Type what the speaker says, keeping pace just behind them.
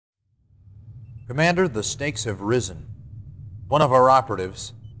Commander, the stakes have risen. One of our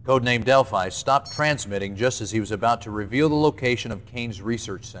operatives, codenamed Delphi, stopped transmitting just as he was about to reveal the location of Kane's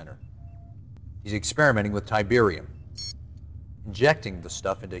research center. He's experimenting with Tiberium, injecting the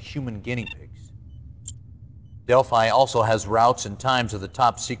stuff into human guinea pigs. Delphi also has routes and times of the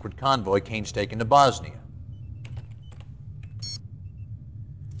top secret convoy Kane's taken to Bosnia.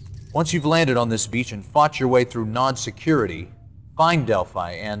 Once you've landed on this beach and fought your way through non-security, find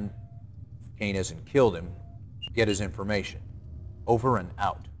Delphi and, if Kane hasn't killed him, get his information. Over and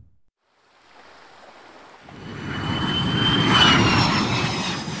out.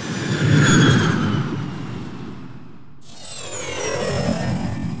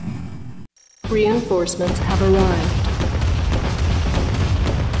 Reinforcements have arrived.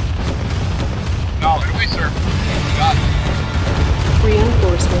 Right away, sir. Got it.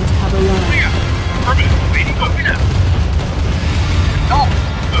 Reinforcements have arrived. Affirmative. Waiting. Open up.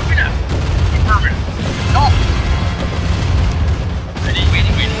 Dolphins. Open up. Affirmative. Dolphins. Ready.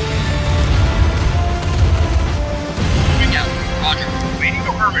 Waiting. Moving out. Roger. Waiting.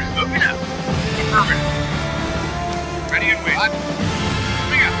 Affirmative. Open up. Affirmative. Ready and waiting.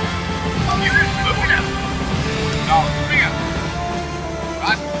 Moving out. Units. Open up. Moving out.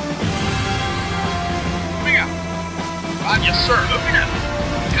 Roger. Moving out. Roger. Yes, sir. Open up.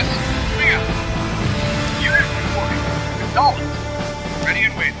 Yes. Moving out. Unit reporting. Acknowledged. Ready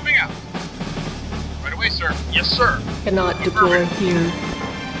and wait. Moving out. Right away, sir. Yes, sir. Cannot deploy here.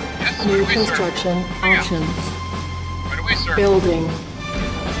 Yes. New Right away, construction sir. Moving out. options. Right away, sir. Building.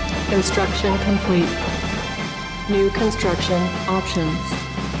 Construction complete. New construction options.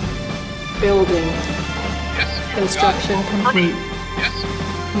 Building. Yes. Construction complete. Yes.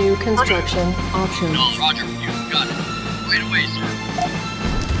 New construction options. No, Roger. You got it. Right away, sir.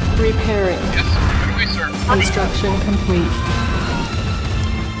 Repairing. Yes. Right away, sir. Construction complete.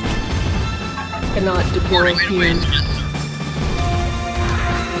 Cannot deploy Right away, here. sir. Yes, sir.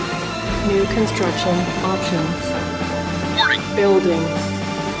 New construction options. Reporting. Building.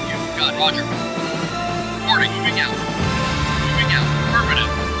 You got it. Roger. Reporting. Moving out. Moving out. Affirmative.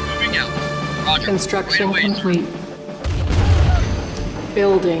 Moving out. Roger. Construction right away, complete.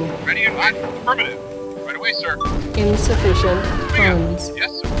 Building. Sir. Ready and wait. Affirmative. Right away, sir. Insufficient Moving out. funds.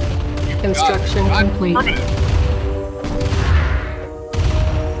 Yes, sir. You Construction got it. complete. Affirmative.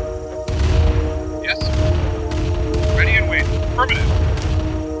 Yes, sir. Ready and wait. Affirmative.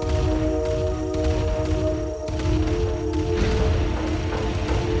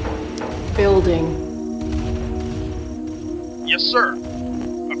 Building. Yes, sir.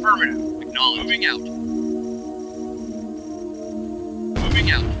 Affirmative. Acknowledged. Moving out.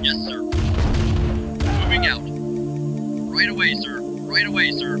 Moving out. Yes, sir. Moving out. Right away, sir. Right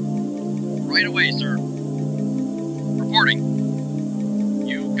away, sir. Right away, sir. Reporting.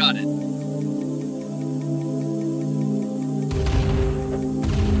 You got it.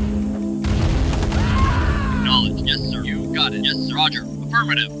 Acknowledged. Yes, sir. You got it. Yes, sir. Roger.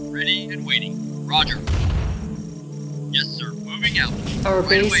 Affirmative. Ready and waiting. Roger. Yes, sir. Moving out. Our Right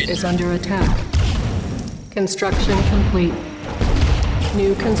base away, is sir. under attack. Construction complete.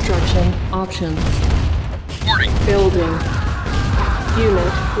 New construction options. Reporting. Building.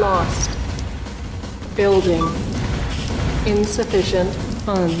 Unit lost. Building. Insufficient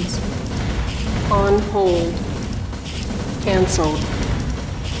funds. On hold. Cancelled.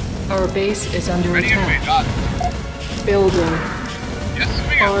 Our base is under Ready and wait. attack. Got it. Building. Yes,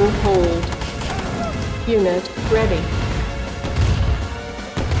 moving out. On hold. Unit ready.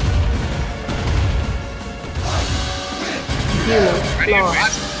 Unit Ready and wait.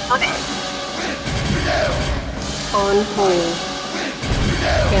 lost. Affirmative. On hold.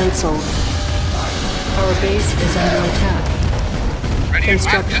 Cancelled. Our base is under attack. Ready and wait.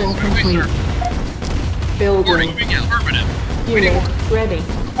 Construction Yes, right away, complete. sir. Reporting. Building. Moving out. Affirmative. Unit ready.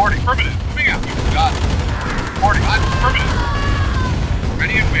 Reporting. Affirmative. Moving out. You got it. Reporting. Affirmative.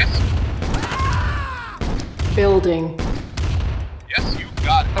 Ready and wait. Building. Yes, you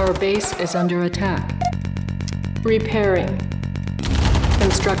got it. Our base is under attack. Repairing.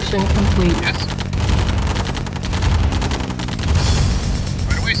 Construction complete. Yes.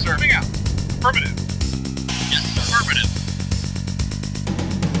 Right away, sir. Moving out. Affirmative. Yes, sir. Affirmative.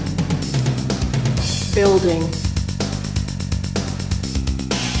 Building.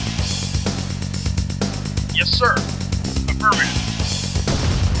 Yes, sir. Affirmative.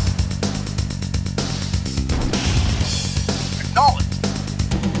 Acknowledged.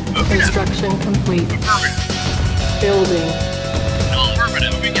 Moving out. Construction complete. Affirmative. Building. No,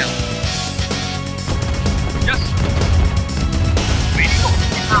 affirmative. Moving out. Yes, sir. Waiting.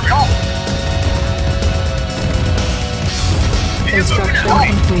 Affirmative. Construction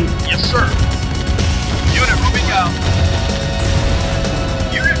complete. Yes, sir. out.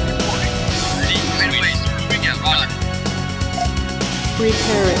 Unit reporting. Ready? Right away, sir. Moving out. Roger.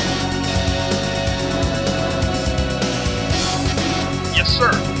 Repairing. Yes,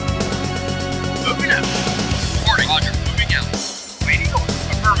 sir. Moving out. Reporting. Roger. Moving out. Waiting order.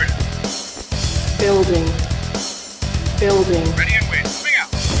 Affirmative. Building. Building. Ready and wait. Moving out.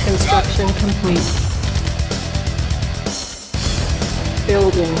 Construction complete.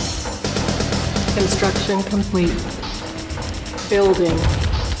 Building. Construction complete. Building.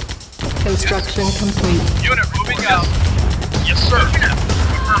 Construction complete. Unit moving out. Yes, sir. Moving out.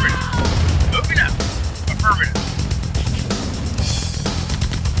 Affirmative. Moving out. Affirmative.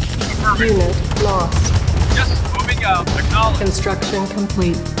 Affirmative. Unit lost. Yes, moving out. Acknowledge. Construction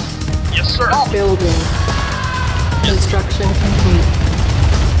complete. Yes, sir. Building. Construction complete.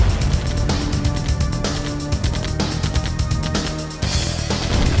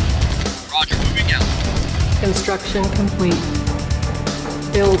 Roger, moving out. Construction complete.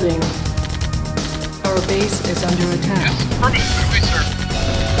 Building. Our base is under attack. Yes, affirmative. Moving, sir.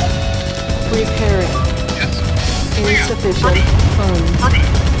 Repairing. Yes. Moving out. Insufficient Affirmative. funds.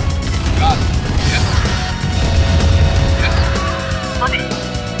 Affirmative. Got it. Yes. Yes. Affirmative.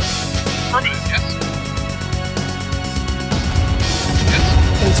 Affirmative. Yes. Yes.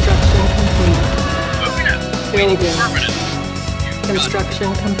 Construction complete. Moving out. Waiting. Building. Affirmative. You got it. Construction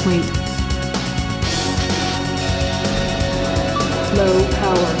complete. Low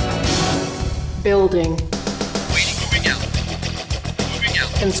power. Building. Waiting. Moving out. Moving out.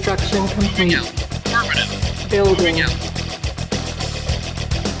 Construction Moving complete. out. Affirmative. Building. Moving out.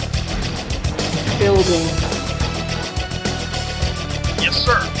 Building. Yes,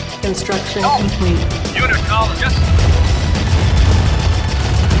 sir. Construction Oh. complete. Unit acknowledged. Yes.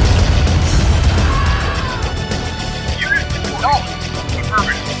 Unit acknowledged.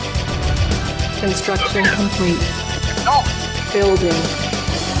 Affirmative. Construction complete. Acknowledged. Building.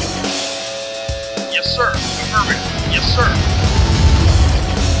 Yes, sir. Affirmative. Yes, sir.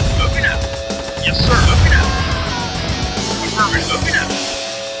 Moving out. Yes, sir. Moving out. Affirmative. Moving out.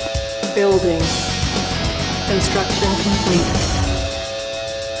 Building. Construction complete.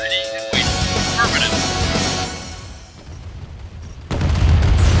 Ready and waiting. Affirmative.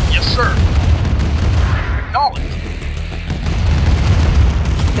 Yes, sir. Acknowledged.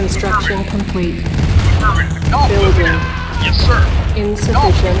 Construction complete. Affirmative. Acknowledged. Moving Building. out. Yes, sir.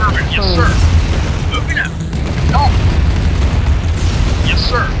 Insufficient Affirmative. Yes, sir. funds. Moving out. Acknowledged. Yes,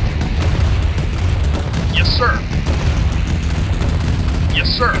 sir. Yes, sir. Yes,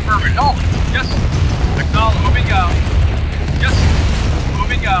 sir. Affirmative. Acknowledged. Yes. Acknowledged. Moving out. Yes.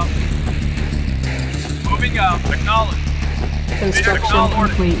 Moving out. Moving out. Acknowledged. Construction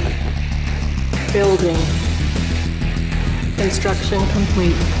Acknowledged. complete. Building. Construction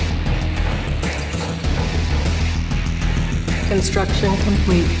complete. Construction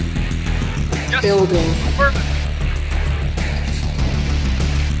complete. Yes. Building. Affirmative.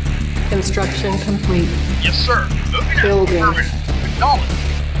 Construction complete. Yes, sir. Moving out. Building. Affirmative. Acknowledged.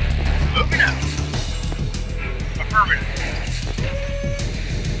 Moving out. Affirmative.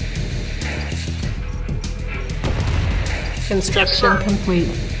 Construction sir. complete.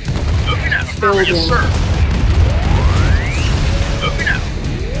 Moving out. Affirmative. Building. Yes, sir. Moving out.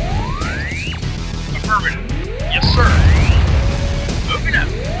 Affirmative. Yes, sir. Moving out.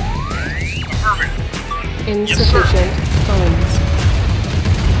 Affirmative. Insufficient funds.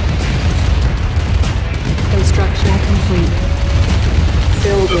 Construction complete.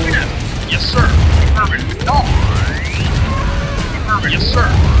 Building. Moving out. Yes, sir. Affirmative. No. Affirmative. Yes, sir.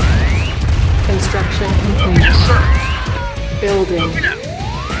 Construction Moving. complete. Yes, sir. Building. Moving out.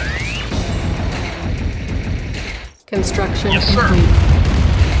 Construction Yes, sir. complete.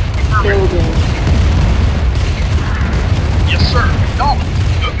 Affirmative. Building. Yes, sir. Acknowledged.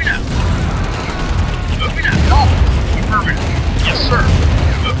 Moving out. Moving out. Acknowledged. Affirmative. Yes, sir.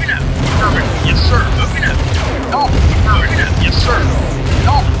 Moving out. Affirmative. Yes, sir. Moving out. Acknowledged. Affirmative. Yes, sir.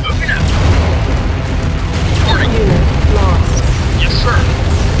 Acknowledged. Moving out. Reporting. Unit lost. Yes, sir.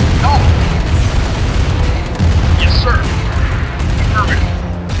 Acknowledged. Yes, sir. Affirmative.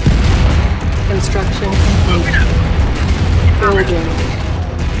 Construction Moving complete. out. Affirmative. Building.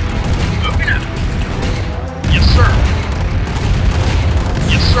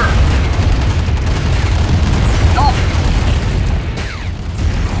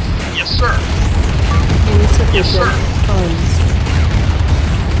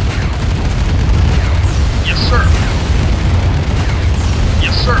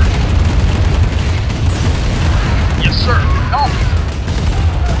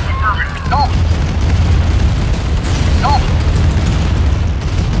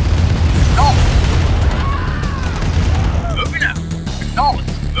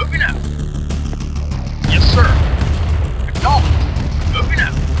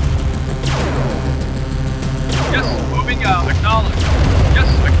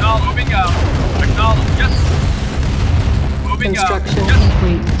 Moving out. Construction Yes.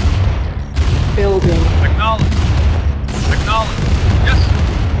 complete. Building. Acknowledge. Acknowledge. Yes.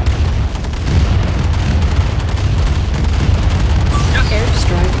 Yes.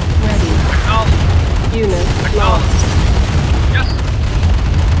 Airstrike ready. Acknowledge. Unit Acknowledge. lost. Yes.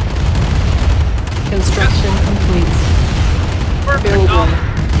 Construction complete. Perfect. Building. Acknowledge.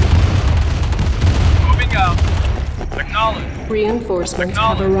 Moving out. Acknowledge. Reinforcements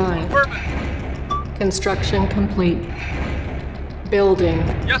have Acknowledge. arrived. Affirmative. Construction complete. Building.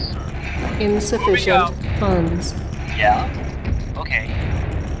 Yes, sir. Insufficient out. funds. Yeah? Okay.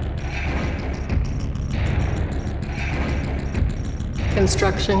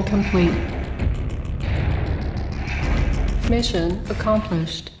 Construction complete. Mission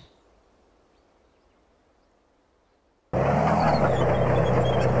accomplished.